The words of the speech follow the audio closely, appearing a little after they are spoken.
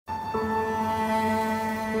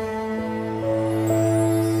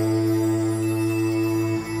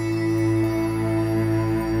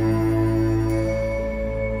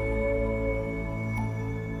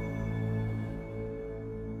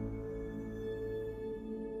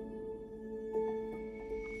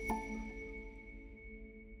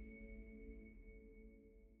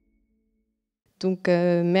Donc,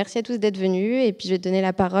 merci à tous d'être venus. Et puis, je vais donner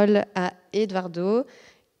la parole à Eduardo,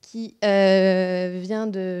 qui vient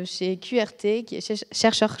de chez QRT, qui est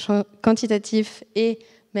chercheur quantitatif et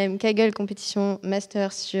même Kaggle compétition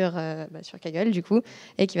master sur Kaggle, du coup,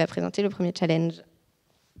 et qui va présenter le premier challenge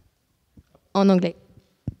en anglais.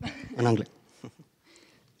 En anglais.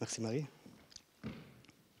 Merci Marie.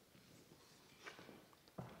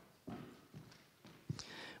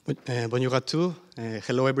 Bonjour à tous.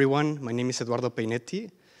 Hello everyone. My name is Eduardo Peinetti.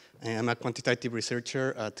 I'm a quantitative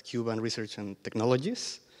researcher at Cuban Research and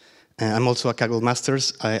Technologies. I'm also a Kaggle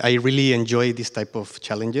Masters. I really enjoy this type of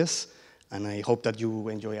challenges, and I hope that you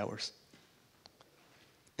enjoy ours.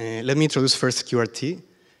 Let me introduce first QRT.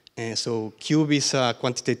 So Cube is a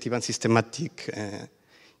quantitative and systematic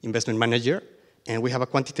investment manager, and we have a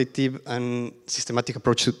quantitative and systematic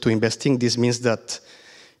approach to investing. This means that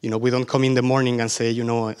we don't come in the morning and say,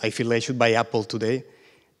 I feel I should buy Apple today.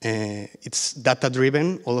 It's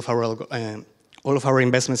data-driven. All of our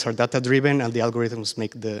investments are data-driven, and the algorithms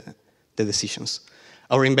make the decisions.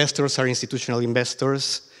 Our investors are institutional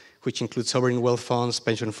investors, which include sovereign wealth funds,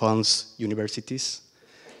 pension funds, universities.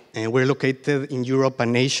 And we're located in Europe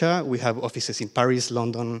and Asia. We have offices in Paris,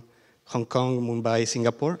 London, Hong Kong, Mumbai,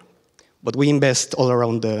 Singapore. But we invest all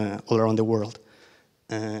around the world.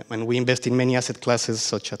 And we invest in many asset classes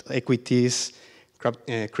such as equities,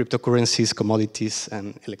 cryptocurrencies, commodities,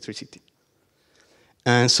 and electricity.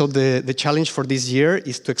 And so the challenge for this year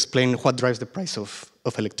is to explain what drives the price of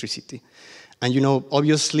electricity. And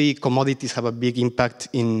obviously commodities have a big impact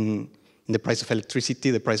in the price of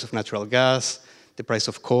electricity, the price of natural gas, the price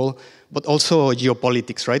of coal, but also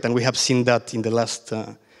geopolitics, right? And we have seen that in the last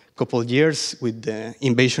couple of years with the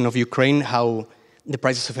invasion of Ukraine, how the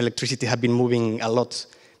prices of electricity have been moving a lot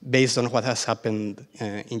based on what has happened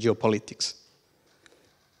in geopolitics.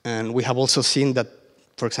 And we have also seen that,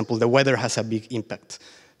 for example, the weather has a big impact.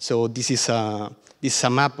 So this is a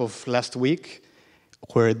map of last week,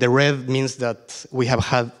 where the red means that we have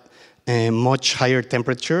had a much higher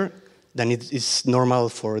temperature than it is normal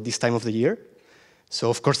for this time of the year. So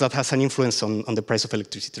of course that has an influence on the price of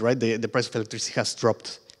electricity, right? The price of electricity has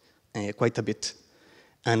dropped quite a bit.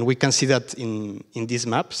 And we can see that in these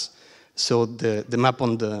maps. So the map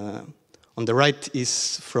on the right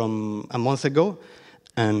is from a month ago,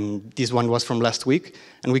 and this one was from last week.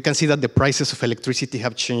 And we can see that the prices of electricity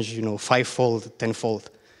have changed, fivefold, tenfold.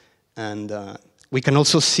 And we can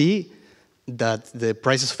also see that the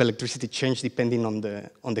prices of electricity change depending on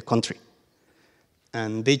the country.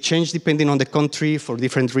 And they change depending on the country for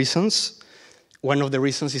different reasons. One of the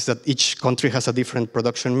reasons is that each country has a different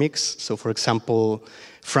production mix. So for example,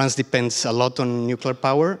 France depends a lot on nuclear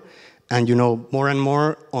power, and more and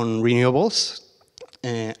more on renewables.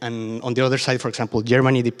 And on the other side, for example,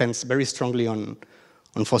 Germany depends very strongly on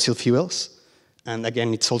fossil fuels. And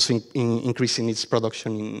again, it's also increasing its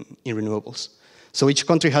production in renewables. So each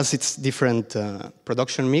country has its different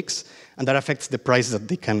production mix, and that affects the price that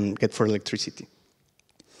they can get for electricity.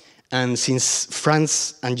 And since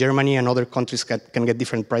France and Germany and other countries can get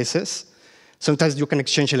different prices, sometimes you can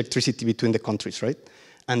exchange electricity between the countries, right?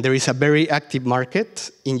 And there is a very active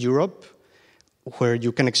market in Europe where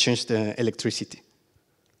you can exchange the electricity.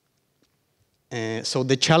 So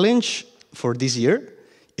the challenge for this year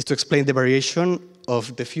is to explain the variation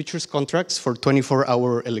of the futures contracts for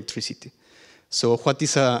 24-hour electricity. So what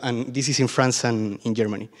is and this is in France and in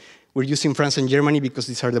Germany. We're using France and Germany because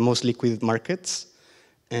these are the most liquid markets.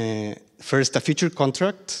 First, a future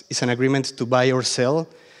contract is an agreement to buy or sell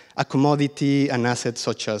a commodity, an asset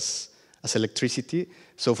such as electricity.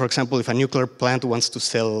 So for example, if a nuclear plant wants to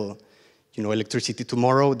sell electricity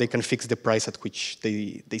tomorrow, they can fix the price at which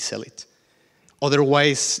they sell it.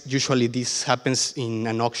 Otherwise, usually this happens in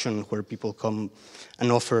an auction where people come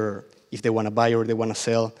and offer if they want to buy or they want to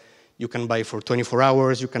sell. You can buy for 24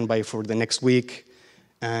 hours, you can buy for the next week,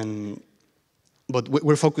 but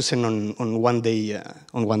we're focusing on one day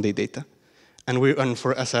data. And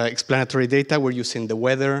as explanatory data, we're using the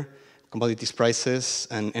weather, commodities prices,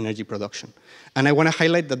 and energy production. And I want to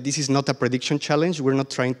highlight that this is not a prediction challenge. We're not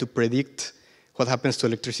trying to predict what happens to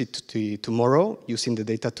electricity tomorrow using the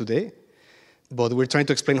data today. But we're trying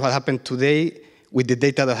to explain what happened today with the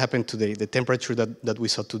data that happened today, the temperature that we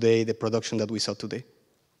saw today, the production that we saw today.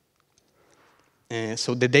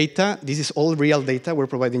 So the data, this is all real data. We're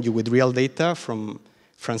providing you with real data from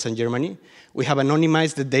France and Germany. We have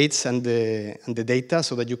anonymized the dates and the data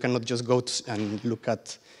so that you cannot just go and look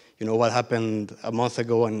at what happened a month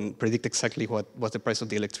ago and predict exactly what was the price of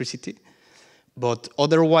the electricity. But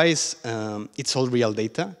otherwise, it's all real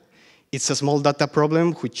data. It's a small data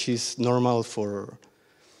problem, which is normal for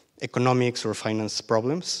economics or finance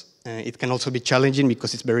problems. It can also be challenging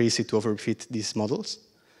because it's very easy to overfit these models.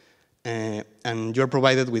 And you're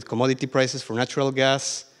provided with commodity prices for natural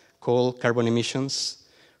gas, coal, carbon emissions.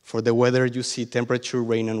 For the weather, you see temperature,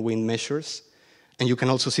 rain, and wind measures. And you can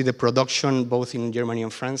also see the production, both in Germany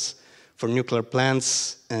and France, for nuclear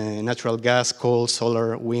plants, natural gas, coal,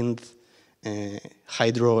 solar, wind,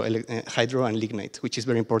 hydro, and lignite, which is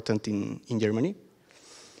very important in Germany.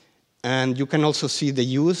 And you can also see the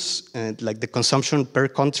use, like the consumption per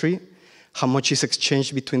country, how much is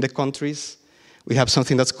exchanged between the countries. We have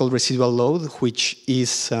something that's called residual load, which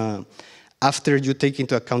is after you take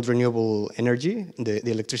into account renewable energy, the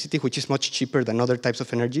electricity, which is much cheaper than other types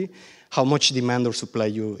of energy, how much demand or supply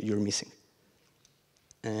you're missing.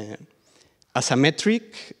 As a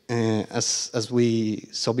metric, as we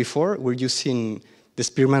saw before, we're using the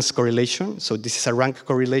Spearman's correlation. So this is a rank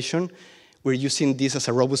correlation. We're using this as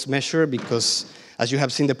a robust measure because, as you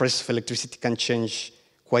have seen, the price of electricity can change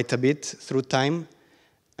quite a bit through time.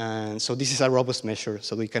 And so this is a robust measure,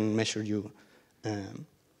 so we can measure the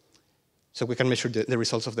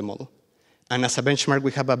results of the model. And as a benchmark,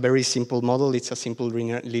 we have a very simple model. It's a simple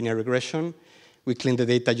linear regression. We clean the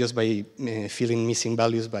data just by filling missing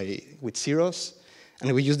values with zeros.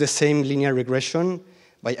 And we use the same linear regression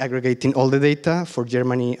by aggregating all the data for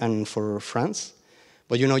Germany and for France.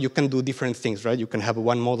 But you can do different things, right? You can have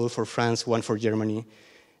one model for France, one for Germany.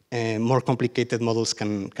 More complicated models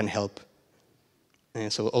can help.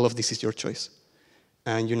 So all of this is your choice.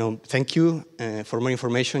 And thank you. For more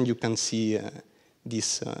information, you can see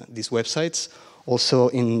these websites. Also,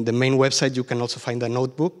 in the main website, you can also find a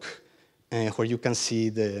notebook where you can see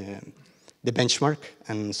the benchmark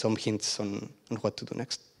and some hints on what to do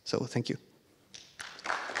next. So thank you.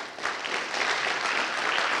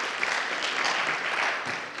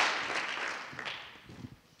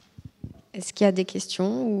 Est-ce qu'il y a des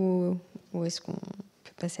questions ou est-ce qu'on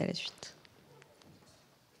peut passer à la suite?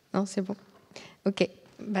 Non, c'est bon. OK.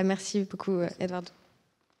 Merci beaucoup, Eduardo.